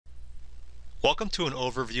Welcome to an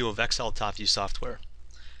overview of Exele TopView software.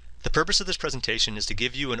 The purpose of this presentation is to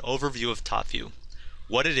give you an overview of TopView,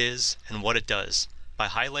 what it is and what it does, by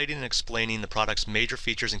highlighting and explaining the product's major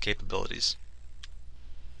features and capabilities.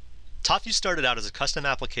 TopView started out as a custom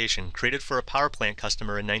application created for a power plant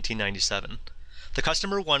customer in 1997. The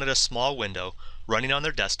customer wanted a small window running on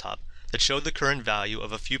their desktop that showed the current value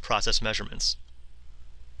of a few process measurements.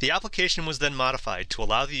 The application was then modified to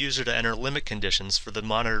allow the user to enter limit conditions for the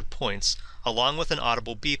monitored points, along with an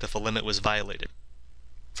audible beep if a limit was violated.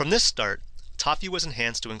 From this start, TopView was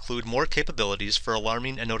enhanced to include more capabilities for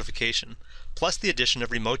alarming and notification, plus the addition of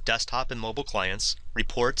remote desktop and mobile clients,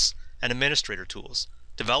 reports, and administrator tools,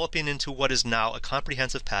 developing into what is now a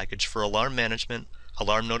comprehensive package for alarm management,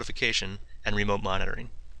 alarm notification, and remote monitoring.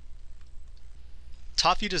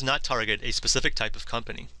 TopView does not target a specific type of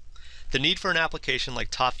company. The need for an application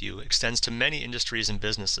like TopView extends to many industries and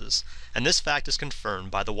businesses, and this fact is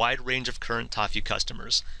confirmed by the wide range of current TopView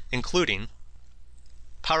customers, including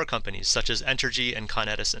power companies such as Entergy and Con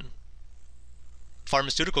Edison,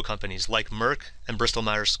 pharmaceutical companies like Merck and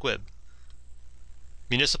Bristol-Myers Squibb,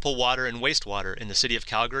 municipal water and wastewater in the city of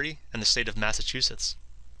Calgary and the state of Massachusetts,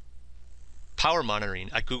 power monitoring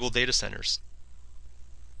at Google data centers,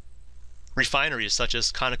 refineries such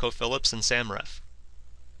as ConocoPhillips and Samref,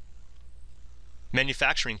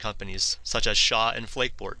 manufacturing companies such as Shaw and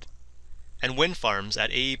Flakeboard, and wind farms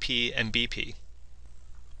at AEP and BP.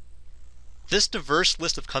 This diverse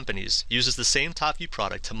list of companies uses the same TopView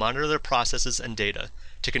product to monitor their processes and data,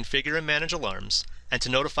 to configure and manage alarms, and to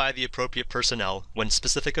notify the appropriate personnel when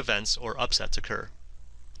specific events or upsets occur.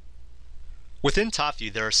 Within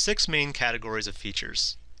TopView, there are 6 main categories of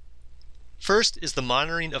features. First is the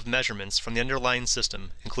monitoring of measurements from the underlying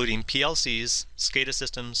system, including PLCs, SCADA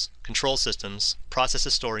systems, control systems, process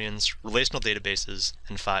historians, relational databases,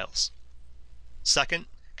 and files. Second,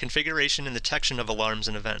 configuration and detection of alarms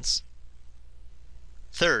and events.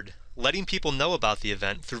 Third, letting people know about the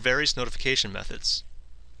event through various notification methods.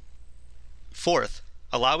 Fourth,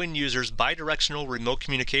 allowing users bidirectional remote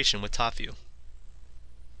communication with TopView.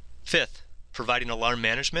 Fifth, providing alarm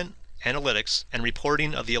management, analytics, and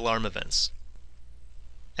reporting of the alarm events.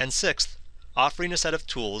 And sixth, offering a set of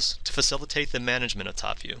tools to facilitate the management of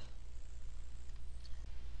TopView.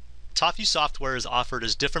 TopView software is offered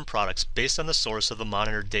as different products based on the source of the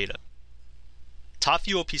monitored data.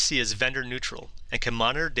 TopView OPC is vendor neutral and can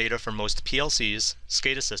monitor data from most PLCs,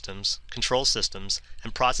 SCADA systems, control systems,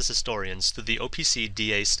 and process historians through the OPC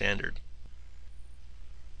DA standard.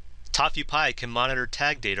 TopView Pi can monitor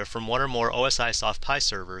tag data from one or more OSI Soft Pi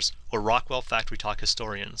servers or Rockwell FactoryTalk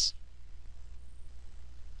historians.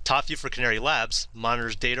 TopView for Canary Labs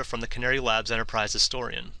monitors data from the Canary Labs Enterprise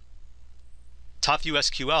Historian. TopView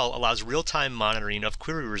SQL allows real-time monitoring of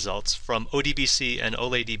query results from ODBC and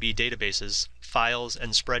OLADB databases, files,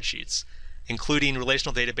 and spreadsheets, including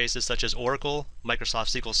relational databases such as Oracle,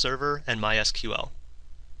 Microsoft SQL Server, and MySQL.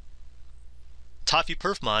 TopView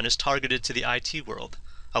PerfMon is targeted to the IT world,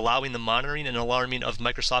 allowing the monitoring and alarming of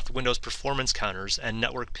Microsoft Windows performance counters and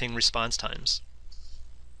network ping response times.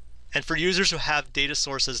 And for users who have data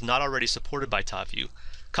sources not already supported by TopView,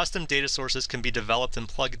 custom data sources can be developed and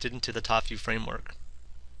plugged into the TopView framework.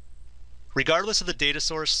 Regardless of the data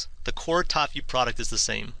source, the core TopView product is the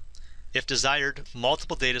same. If desired,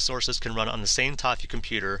 multiple data sources can run on the same TopView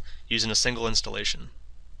computer using a single installation.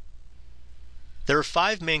 There are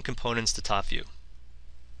 5 main components to TopView.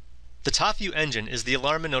 The TopView engine is the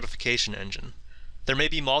alarm and notification engine. There may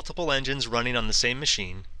be multiple engines running on the same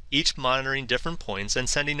machine, each monitoring different points and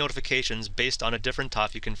sending notifications based on a different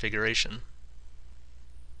TopView configuration.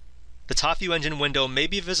 The TopView engine window may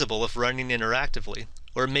be visible if running interactively,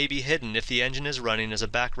 or it may be hidden if the engine is running as a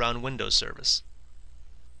background Windows service.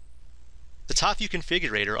 The TopView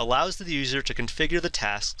configurator allows the user to configure the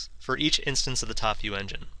tasks for each instance of the TopView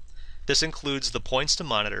engine. This includes the points to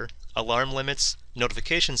monitor, alarm limits,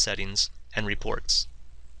 notification settings, and reports.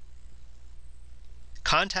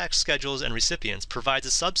 Contacts, schedules, and recipients provides a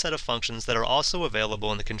subset of functions that are also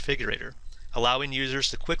available in the configurator, allowing users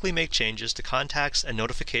to quickly make changes to contacts and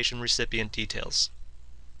notification recipient details.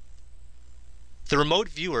 The remote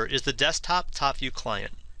viewer is the desktop TopView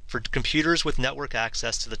client for computers with network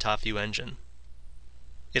access to the TopView engine.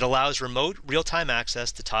 It allows remote, real-time access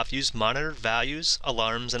to TopView's monitored values,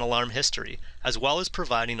 alarms, and alarm history, as well as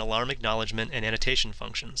providing alarm acknowledgement and annotation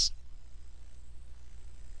functions.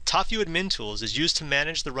 TopView Admin Tools is used to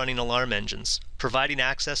manage the running alarm engines, providing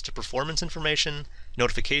access to performance information,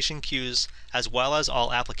 notification queues, as well as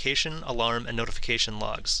all application, alarm, and notification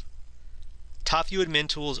logs. TopView Admin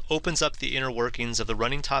Tools opens up the inner workings of the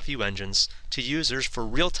running TopView engines to users for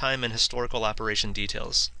real-time and historical operation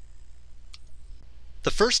details.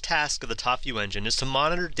 The first task of the TopView engine is to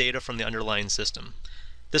monitor data from the underlying system.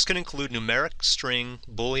 This can include numeric, string,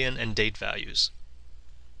 Boolean, and date values.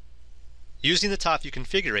 Using the TopView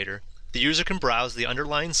configurator, the user can browse the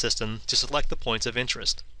underlying system to select the points of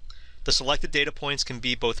interest. The selected data points can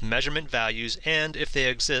be both measurement values and, if they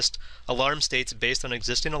exist, alarm states based on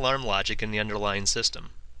existing alarm logic in the underlying system.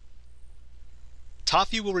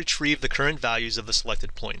 TopView will retrieve the current values of the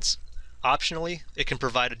selected points. Optionally, it can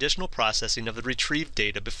provide additional processing of the retrieved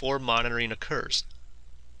data before monitoring occurs.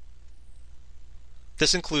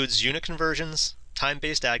 This includes unit conversions,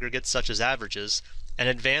 time-based aggregates such as averages, and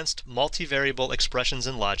advanced multivariable expressions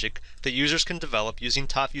and logic that users can develop using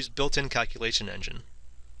TopView's built-in calculation engine.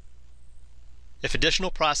 If additional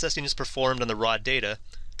processing is performed on the raw data,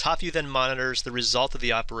 TopView then monitors the result of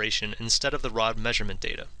the operation instead of the raw measurement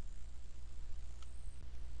data.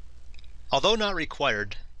 Although not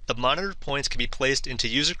required, the monitored points can be placed into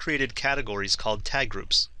user-created categories called tag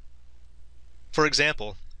groups. For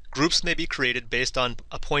example, groups may be created based on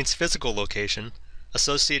a point's physical location,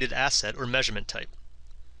 associated asset, or measurement type.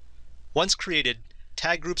 Once created,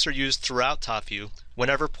 tag groups are used throughout TopView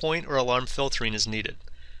whenever point or alarm filtering is needed.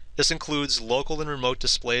 This includes local and remote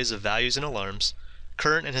displays of values and alarms,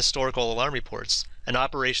 current and historical alarm reports, and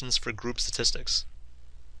operations for group statistics.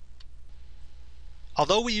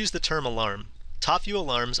 Although we use the term alarm, TopView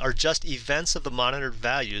alarms are just events of the monitored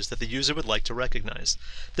values that the user would like to recognize.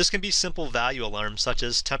 This can be simple value alarms such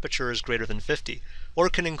as temperature is greater than 50, or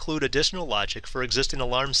can include additional logic for existing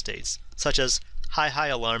alarm states, such as high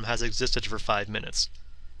alarm has existed for 5 minutes.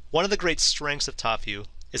 One of the great strengths of TopView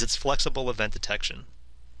is its flexible event detection.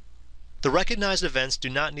 The recognized events do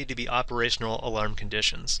not need to be operational alarm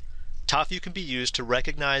conditions. TopView can be used to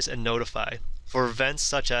recognize and notify for events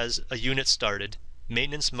such as a unit started,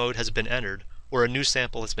 maintenance mode has been entered, or a new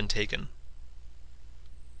sample has been taken.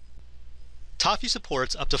 TopView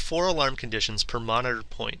supports up to 4 alarm conditions per monitored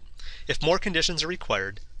point. If more conditions are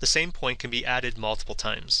required, the same point can be added multiple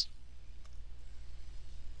times.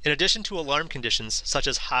 In addition to alarm conditions such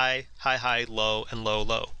as high, low, and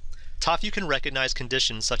low, TopView can recognize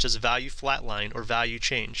conditions such as value flatline or value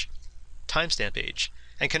change, timestamp age,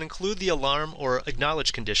 and can include the alarm or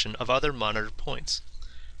acknowledge condition of other monitored points.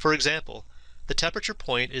 For example, the temperature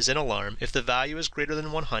point is in alarm if the value is greater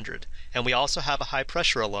than 100, and we also have a high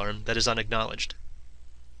pressure alarm that is unacknowledged.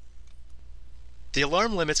 The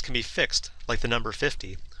alarm limits can be fixed, like the number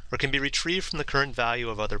 50, or can be retrieved from the current value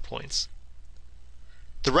of other points.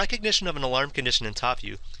 The recognition of an alarm condition in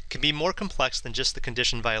TopView can be more complex than just the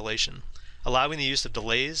condition violation, allowing the use of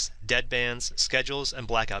delays, deadbands, schedules, and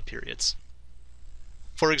blackout periods.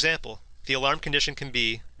 For example, the alarm condition can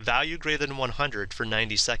be value greater than 100 for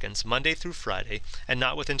 90 seconds, Monday through Friday, and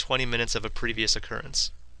not within 20 minutes of a previous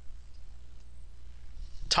occurrence.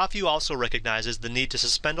 TopView also recognizes the need to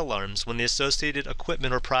suspend alarms when the associated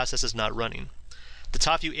equipment or process is not running. The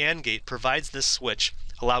TopView AND gate provides this switch,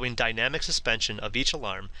 allowing dynamic suspension of each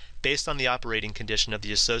alarm based on the operating condition of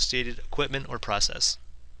the associated equipment or process.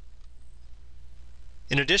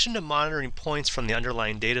 In addition to monitoring points from the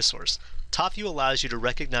underlying data source, TopView allows you to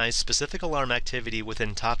recognize specific alarm activity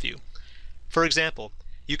within TopView. For example,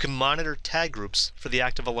 you can monitor tag groups for the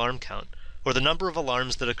active alarm count, or the number of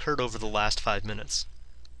alarms that occurred over the last 5 minutes.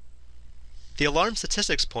 The alarm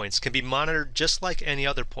statistics points can be monitored just like any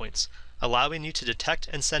other points, allowing you to detect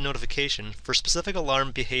and send notification for specific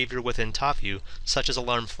alarm behavior within TopView, such as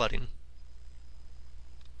alarm flooding.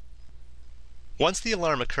 Once the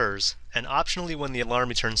alarm occurs, and optionally when the alarm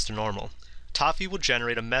returns to normal, TopView will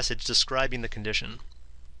generate a message describing the condition.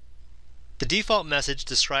 The default message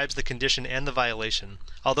describes the condition and the violation,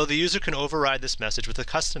 although the user can override this message with a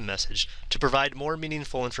custom message to provide more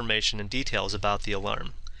meaningful information and details about the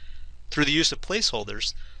alarm. Through the use of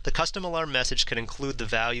placeholders, the custom alarm message can include the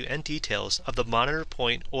value and details of the monitor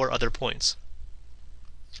point or other points.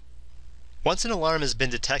 Once an alarm has been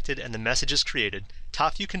detected and the message is created,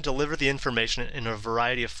 TopView can deliver the information in a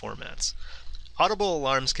variety of formats. Audible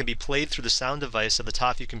alarms can be played through the sound device of the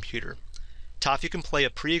TopView computer. TopView can play a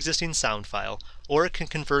pre-existing sound file, or it can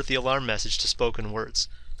convert the alarm message to spoken words.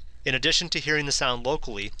 In addition to hearing the sound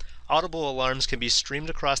locally, audible alarms can be streamed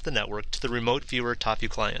across the network to the remote viewer TopView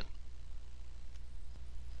client.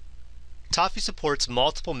 TopView supports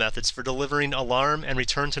multiple methods for delivering alarm and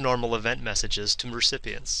return to normal event messages to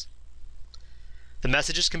recipients. The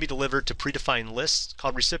messages can be delivered to predefined lists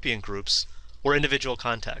called recipient groups or individual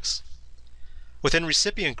contacts. Within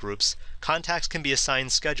recipient groups, contacts can be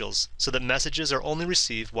assigned schedules so that messages are only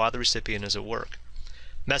received while the recipient is at work.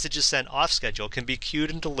 Messages sent off schedule can be queued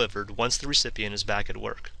and delivered once the recipient is back at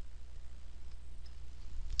work.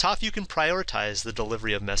 TopView can prioritize the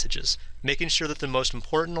delivery of messages, making sure that the most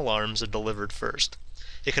important alarms are delivered first.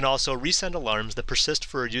 It can also resend alarms that persist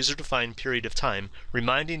for a user-defined period of time,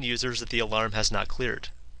 reminding users that the alarm has not cleared.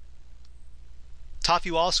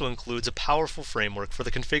 TopView also includes a powerful framework for the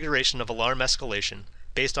configuration of alarm escalation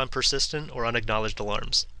based on persistent or unacknowledged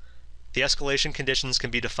alarms. The escalation conditions can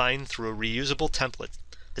be defined through a reusable template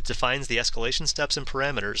that defines the escalation steps and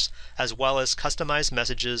parameters, as well as customized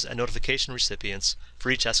messages and notification recipients for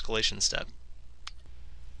each escalation step.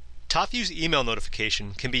 TopView's email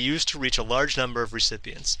notification can be used to reach a large number of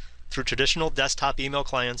recipients through traditional desktop email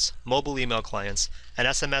clients, mobile email clients, and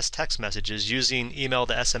SMS text messages using email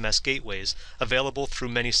to SMS gateways available through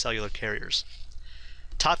many cellular carriers.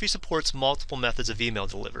 TopView supports multiple methods of email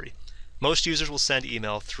delivery. Most users will send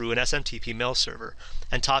email through an SMTP mail server,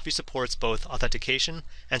 and TopView supports both authentication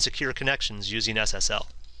and secure connections using SSL.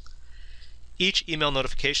 Each email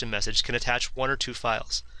notification message can attach one or two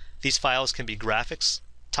files. These files can be graphics,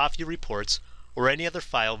 TopView reports, or any other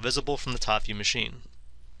file visible from the TopView machine.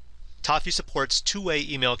 TopView supports two-way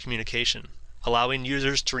email communication, allowing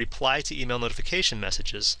users to reply to email notification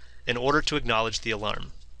messages in order to acknowledge the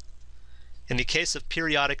alarm. In the case of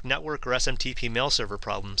periodic network or SMTP mail server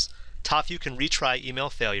problems, TopView can retry email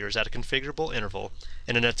failures at a configurable interval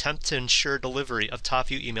in an attempt to ensure delivery of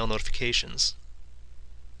TopView email notifications.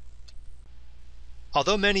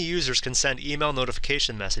 Although many users can send email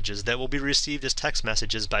notification messages that will be received as text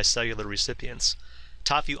messages by cellular recipients,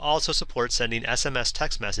 TopView also supports sending SMS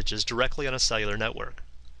text messages directly on a cellular network.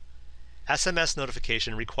 SMS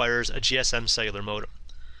notification requires a GSM cellular modem.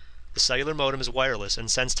 The cellular modem is wireless and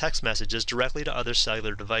sends text messages directly to other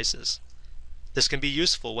cellular devices. This can be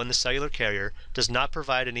useful when the cellular carrier does not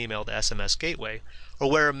provide an email to SMS gateway, or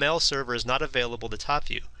where a mail server is not available to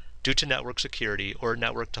TopView due to network security or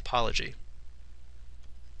network topology.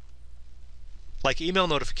 Like email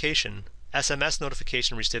notification, SMS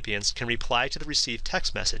notification recipients can reply to the received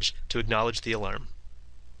text message to acknowledge the alarm.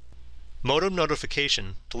 Modem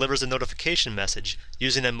notification delivers a notification message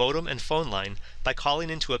using a modem and phone line by calling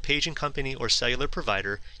into a paging company or cellular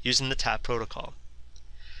provider using the TAP protocol.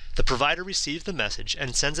 The provider receives the message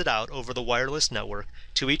and sends it out over the wireless network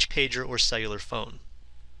to each pager or cellular phone.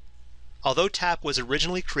 Although TAP was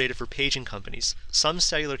originally created for paging companies, some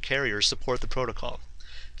cellular carriers support the protocol.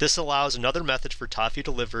 This allows another method for TopView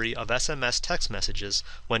delivery of SMS text messages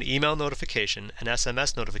when email notification and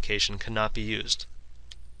SMS notification cannot be used.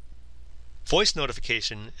 Voice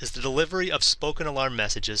notification is the delivery of spoken alarm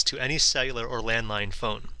messages to any cellular or landline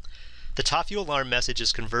phone. The TopView alarm message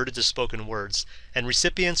is converted to spoken words, and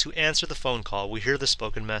recipients who answer the phone call will hear the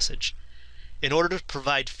spoken message. In order to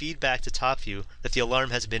provide feedback to TopView that the alarm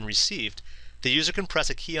has been received, the user can press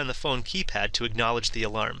a key on the phone keypad to acknowledge the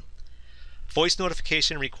alarm. Voice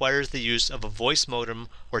notification requires the use of a voice modem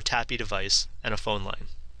or TAPI device and a phone line.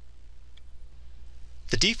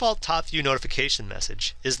 The default TopView notification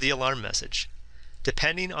message is the alarm message.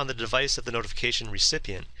 Depending on the device of the notification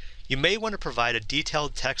recipient, you may want to provide a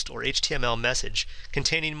detailed text or HTML message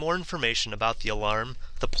containing more information about the alarm,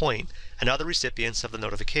 the point, and other recipients of the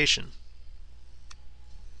notification.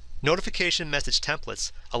 Notification message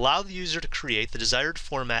templates allow the user to create the desired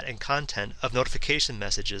format and content of notification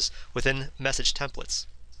messages within message templates.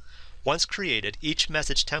 Once created, each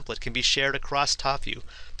message template can be shared across TopView,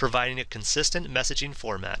 providing a consistent messaging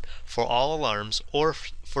format for all alarms or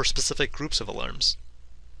for specific groups of alarms.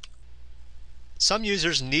 Some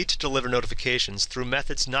users need to deliver notifications through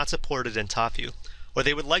methods not supported in TopView, or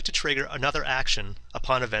they would like to trigger another action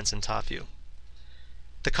upon events in TopView.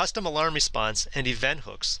 The custom alarm response and event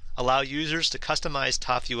hooks allow users to customize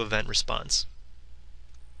TopView event response.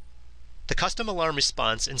 The custom alarm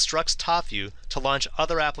response instructs TopView to launch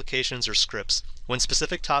other applications or scripts when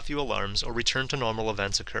specific TopView alarms or return to normal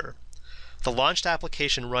events occur. The launched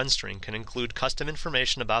application run string can include custom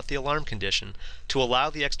information about the alarm condition to allow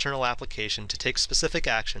the external application to take specific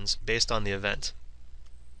actions based on the event.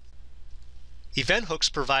 Event hooks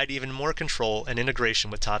provide even more control and integration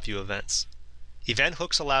with TopView events. Event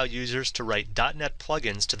hooks allow users to write .NET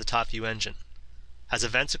plugins to the TopView engine. As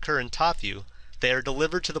events occur in TopView, they are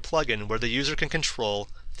delivered to the plugin where the user can control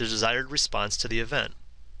the desired response to the event.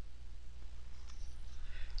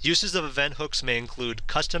 Uses of event hooks may include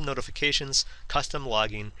custom notifications, custom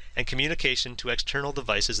logging, and communication to external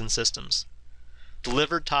devices and systems.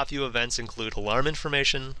 Delivered TopView events include alarm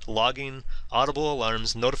information, logging, audible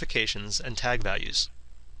alarms, notifications, and tag values.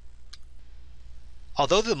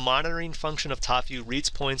 Although the monitoring function of TopView reads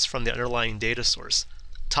points from the underlying data source,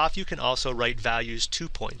 TopView can also write values to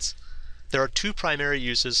points. There are two primary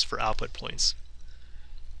uses for output points.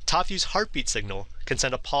 TopView's heartbeat signal can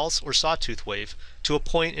send a pulse or sawtooth wave to a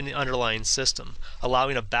point in the underlying system,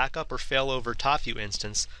 allowing a backup or failover TopView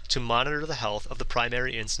instance to monitor the health of the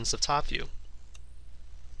primary instance of TopView.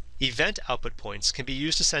 Event output points can be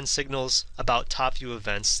used to send signals about TopView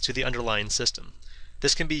events to the underlying system.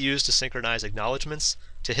 This can be used to synchronize acknowledgements,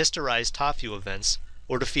 to historize TopView events,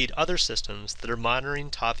 or to feed other systems that are monitoring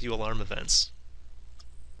TopView alarm events.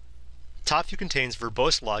 TopView contains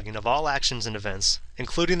verbose logging of all actions and events,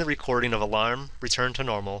 including the recording of alarm, return to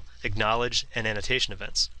normal, acknowledge, and annotation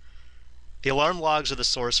events. The alarm logs are the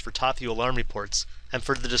source for TopView alarm reports and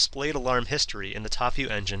for the displayed alarm history in the TopView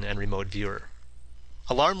engine and remote viewer.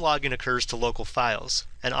 Alarm logging occurs to local files,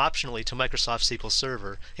 and optionally to Microsoft SQL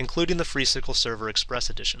Server, including the free SQL Server Express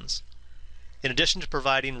editions. In addition to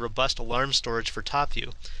providing robust alarm storage for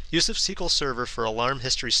TopView, use of SQL Server for alarm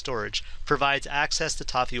history storage provides access to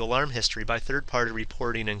TopView alarm history by third-party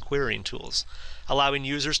reporting and querying tools, allowing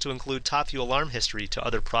users to include TopView alarm history to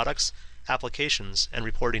other products, applications, and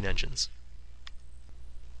reporting engines.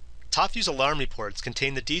 TopView's alarm reports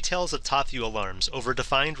contain the details of TopView alarms over a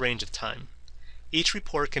defined range of time. Each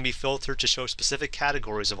report can be filtered to show specific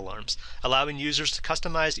categories of alarms, allowing users to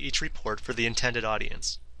customize each report for the intended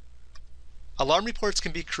audience. Alarm reports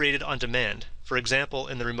can be created on demand, for example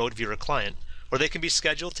in the remote viewer client, or they can be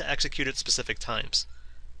scheduled to execute at specific times.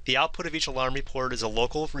 The output of each alarm report is a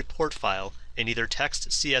local report file in either text,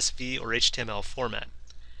 CSV, or HTML format.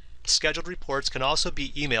 Scheduled reports can also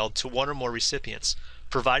be emailed to one or more recipients,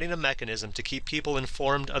 providing a mechanism to keep people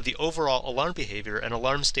informed of the overall alarm behavior and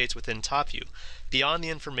alarm states within TopView, beyond the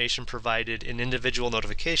information provided in individual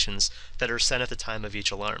notifications that are sent at the time of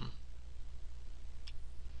each alarm.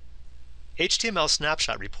 HTML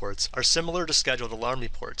snapshot reports are similar to scheduled alarm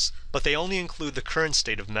reports, but they only include the current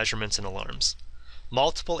state of measurements and alarms.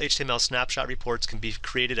 Multiple HTML snapshot reports can be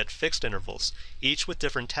created at fixed intervals, each with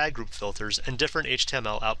different tag group filters and different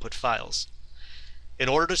HTML output files. In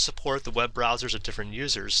order to support the web browsers of different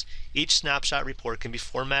users, each snapshot report can be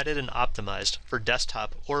formatted and optimized for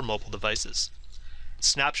desktop or mobile devices.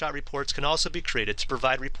 Snapshot reports can also be created to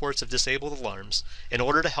provide reports of disabled alarms in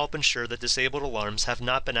order to help ensure that disabled alarms have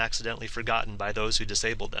not been accidentally forgotten by those who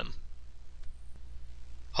disabled them.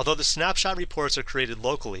 Although the snapshot reports are created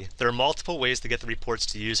locally, there are multiple ways to get the reports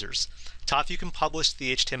to users. TopView can publish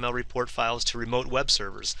the HTML report files to remote web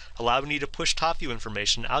servers, allowing you to push TopView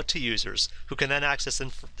information out to users who can then access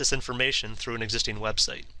this information through an existing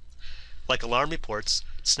website. Like alarm reports,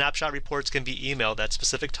 snapshot reports can be emailed at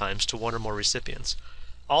specific times to one or more recipients.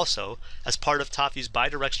 Also, as part of TopView's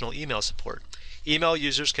bidirectional email support, email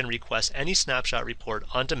users can request any snapshot report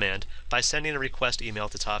on demand by sending a request email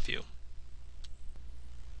to TopView.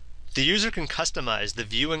 The user can customize the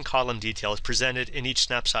view and column details presented in each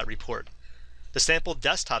snapshot report. The sample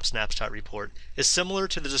desktop snapshot report is similar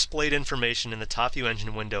to the displayed information in the TopView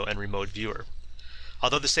engine window and remote viewer.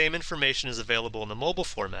 Although the same information is available in the mobile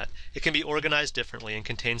format, it can be organized differently and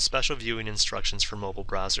contains special viewing instructions for mobile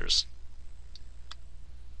browsers.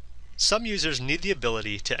 Some users need the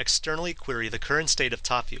ability to externally query the current state of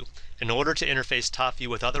TopView in order to interface TopView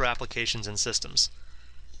with other applications and systems.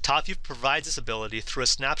 TopView provides this ability through a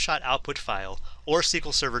snapshot output file or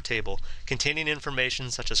SQL Server table containing information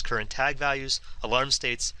such as current tag values, alarm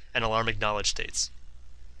states, and alarm acknowledged states.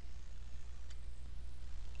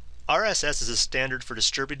 RSS is a standard for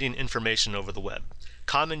distributing information over the web.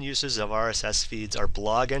 Common uses of RSS feeds are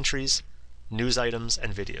blog entries, news items,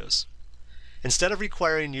 and videos. Instead of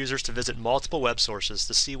requiring users to visit multiple web sources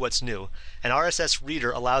to see what's new, an RSS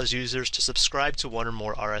reader allows users to subscribe to one or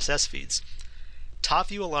more RSS feeds.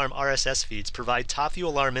 TopView Alarm RSS feeds provide TopView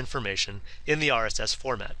Alarm information in the RSS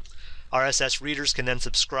format. RSS readers can then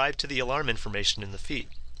subscribe to the alarm information in the feed.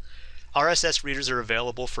 RSS readers are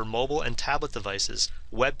available for mobile and tablet devices,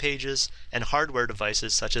 web pages, and hardware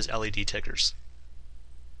devices such as LED tickers.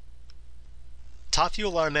 TopView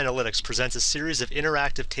Alarm Analytics presents a series of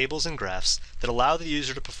interactive tables and graphs that allow the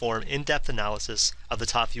user to perform in-depth analysis of the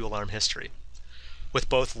TopView alarm history. With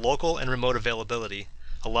both local and remote availability,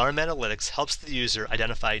 Alarm Analytics helps the user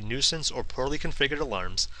identify nuisance or poorly configured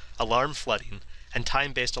alarms, alarm flooding, and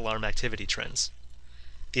time-based alarm activity trends.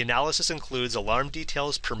 The analysis includes alarm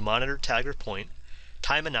details per monitored tag or point,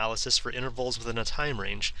 time analysis for intervals within a time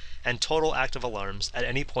range, and total active alarms at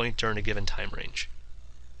any point during a given time range.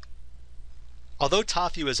 Although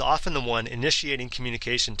TopView is often the one initiating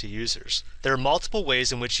communication to users, there are multiple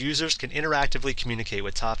ways in which users can interactively communicate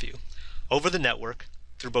with TopView. Over the network,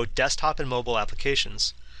 through both desktop and mobile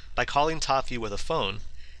applications, by calling TopView with a phone,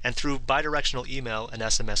 and through bidirectional email and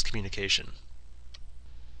SMS communication.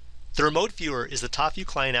 The remote viewer is the TopView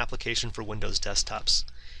client application for Windows desktops.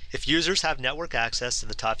 If users have network access to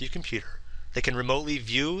the TopView computer, that can remotely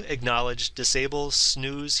view, acknowledge, disable,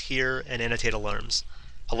 snooze, hear, and annotate alarms.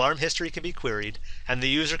 Alarm history can be queried, and the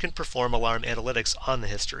user can perform alarm analytics on the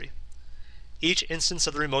history. Each instance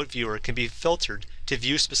of the remote viewer can be filtered to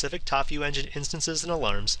view specific TopView engine instances and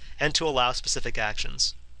alarms and to allow specific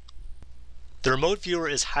actions. The remote viewer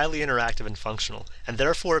is highly interactive and functional, and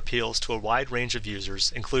therefore appeals to a wide range of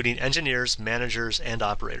users, including engineers, managers, and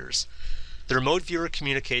operators. The remote viewer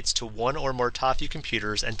communicates to one or more TopView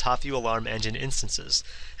computers and TopView alarm engine instances,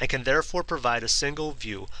 and can therefore provide a single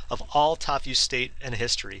view of all TopView state and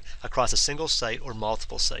history across a single site or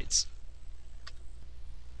multiple sites.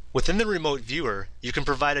 Within the remote viewer, you can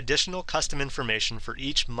provide additional custom information for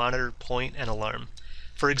each monitored point and alarm.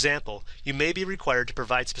 For example, you may be required to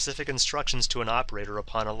provide specific instructions to an operator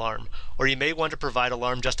upon alarm, or you may want to provide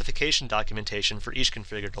alarm justification documentation for each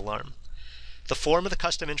configured alarm. The form of the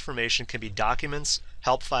custom information can be documents,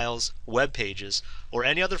 help files, web pages, or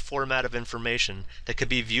any other format of information that can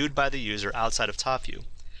be viewed by the user outside of TopView.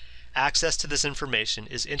 Access to this information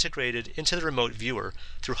is integrated into the remote viewer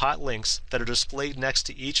through hot links that are displayed next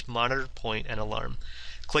to each monitored point and alarm.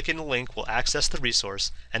 Clicking the link will access the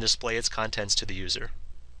resource and display its contents to the user.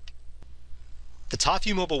 The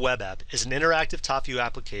TopView mobile web app is an interactive TopView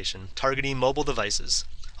application targeting mobile devices,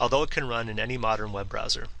 although it can run in any modern web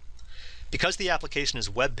browser. Because the application is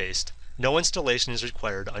web-based, no installation is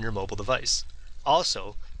required on your mobile device.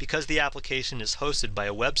 Also, because the application is hosted by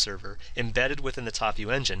a web server embedded within the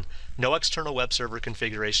TopView engine, no external web server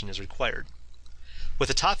configuration is required. With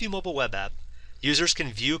the TopView mobile web app, users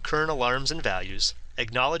can view current alarms and values,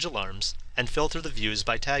 acknowledge alarms, and filter the views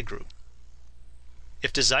by tag group.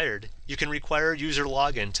 If desired, you can require user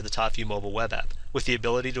login to the TopView mobile web app with the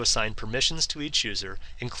ability to assign permissions to each user,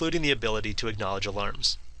 including the ability to acknowledge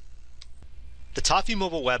alarms. The TopView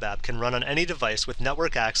mobile web app can run on any device with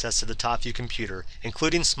network access to the TopView computer,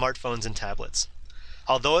 including smartphones and tablets.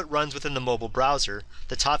 Although it runs within the mobile browser,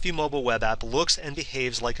 the TopView mobile web app looks and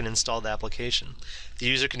behaves like an installed application. The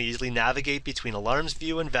user can easily navigate between Alarms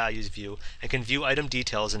View and Values View and can view item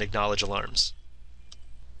details and acknowledge alarms.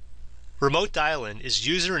 Remote dial-in is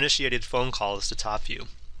user-initiated phone calls to TopView.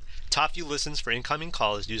 TopView listens for incoming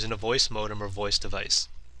calls using a voice modem or voice device.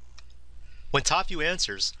 When TopView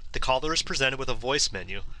answers, the caller is presented with a voice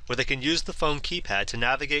menu where they can use the phone keypad to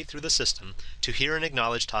navigate through the system to hear and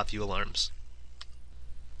acknowledge TopView alarms.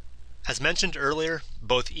 As mentioned earlier,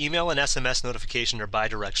 both email and SMS notification are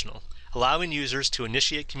bidirectional, allowing users to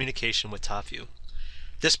initiate communication with TopView.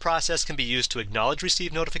 This process can be used to acknowledge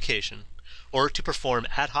received notification or to perform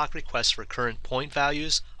ad hoc requests for current point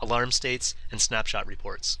values, alarm states, and snapshot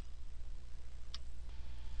reports.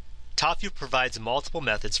 TopView provides multiple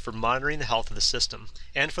methods for monitoring the health of the system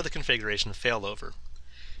and for the configuration of failover.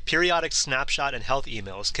 Periodic snapshot and health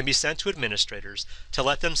emails can be sent to administrators to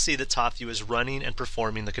let them see that TopView is running and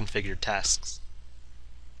performing the configured tasks.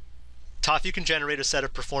 TopView can generate a set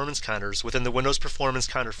of performance counters within the Windows Performance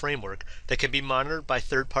Counter framework that can be monitored by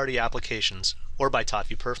third-party applications or by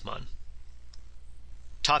TopView Perfmon.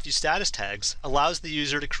 TopView status tags allows the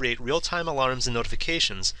user to create real-time alarms and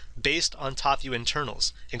notifications based on TopView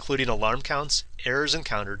internals, including alarm counts, errors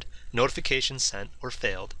encountered, notifications sent or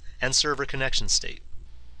failed, and server connection state.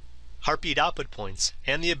 Heartbeat output points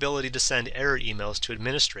and the ability to send error emails to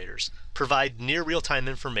administrators provide near real-time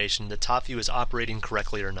information that TopView is operating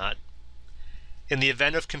correctly or not. In the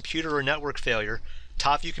event of computer or network failure,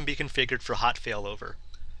 TopView can be configured for hot failover.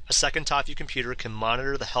 A second TopView computer can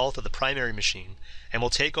monitor the health of the primary machine and will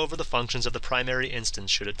take over the functions of the primary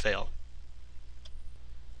instance should it fail.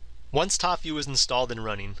 Once TopView is installed and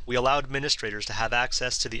running, we allow administrators to have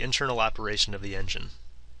access to the internal operation of the engine.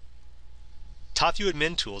 TopView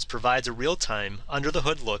Admin Tools provides a real-time,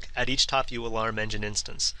 under-the-hood look at each TopView Alarm Engine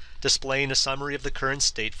instance, displaying a summary of the current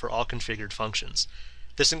state for all configured functions.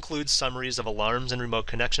 This includes summaries of alarms and remote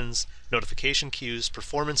connections, notification queues,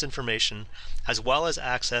 performance information, as well as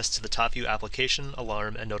access to the TopView application,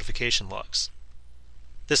 alarm, and notification logs.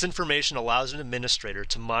 This information allows an administrator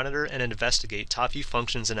to monitor and investigate TopView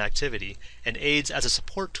functions and activity and aids as a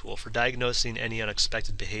support tool for diagnosing any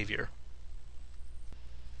unexpected behavior.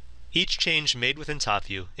 Each change made within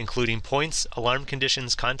TopView, including points, alarm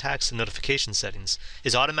conditions, contacts, and notification settings,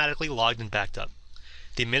 is automatically logged and backed up.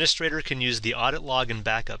 The administrator can use the audit log and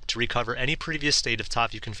backup to recover any previous state of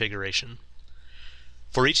TopView configuration.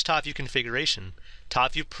 For each TopView configuration,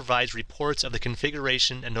 TopView provides reports of the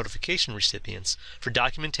configuration and notification recipients for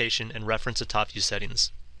documentation and reference to TopView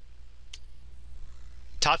settings.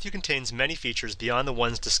 TopView contains many features beyond the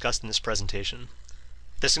ones discussed in this presentation.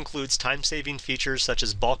 This includes time-saving features such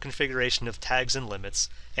as bulk configuration of tags and limits,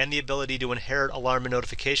 and the ability to inherit alarm and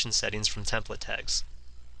notification settings from template tags.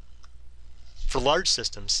 For large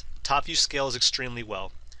systems, TopView scales extremely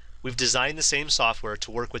well. We've designed the same software to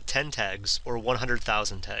work with 10 tags or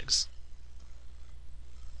 100,000 tags.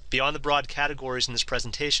 Beyond the broad categories in this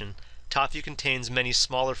presentation, TopView contains many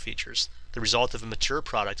smaller features, the result of a mature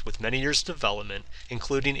product with many years of development,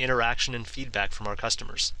 including interaction and feedback from our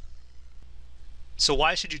customers. So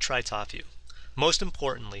why should you try TopView? Most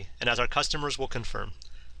importantly, and as our customers will confirm,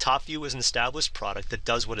 TopView is an established product that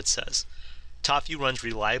does what it says. TopView runs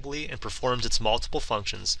reliably and performs its multiple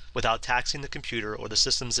functions without taxing the computer or the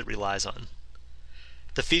systems it relies on.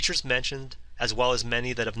 The features mentioned, as well as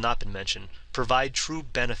many that have not been mentioned, provide true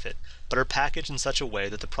benefit, but are packaged in such a way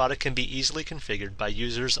that the product can be easily configured by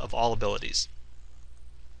users of all abilities.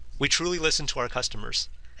 We truly listen to our customers,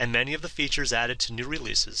 and many of the features added to new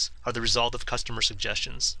releases are the result of customer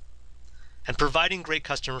suggestions. And providing great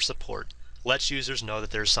customer support lets users know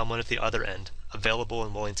that there is someone at the other end, available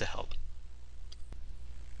and willing to help.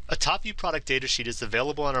 A TopView product datasheet is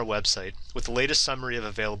available on our website with the latest summary of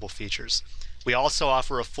available features. We also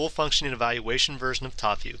offer a full functioning evaluation version of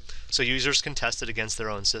TopView, so users can test it against their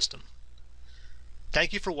own system.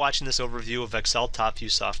 Thank you for watching this overview of Exele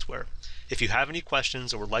TopView software. If you have any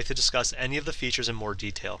questions or would like to discuss any of the features in more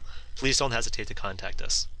detail, please don't hesitate to contact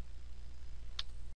us.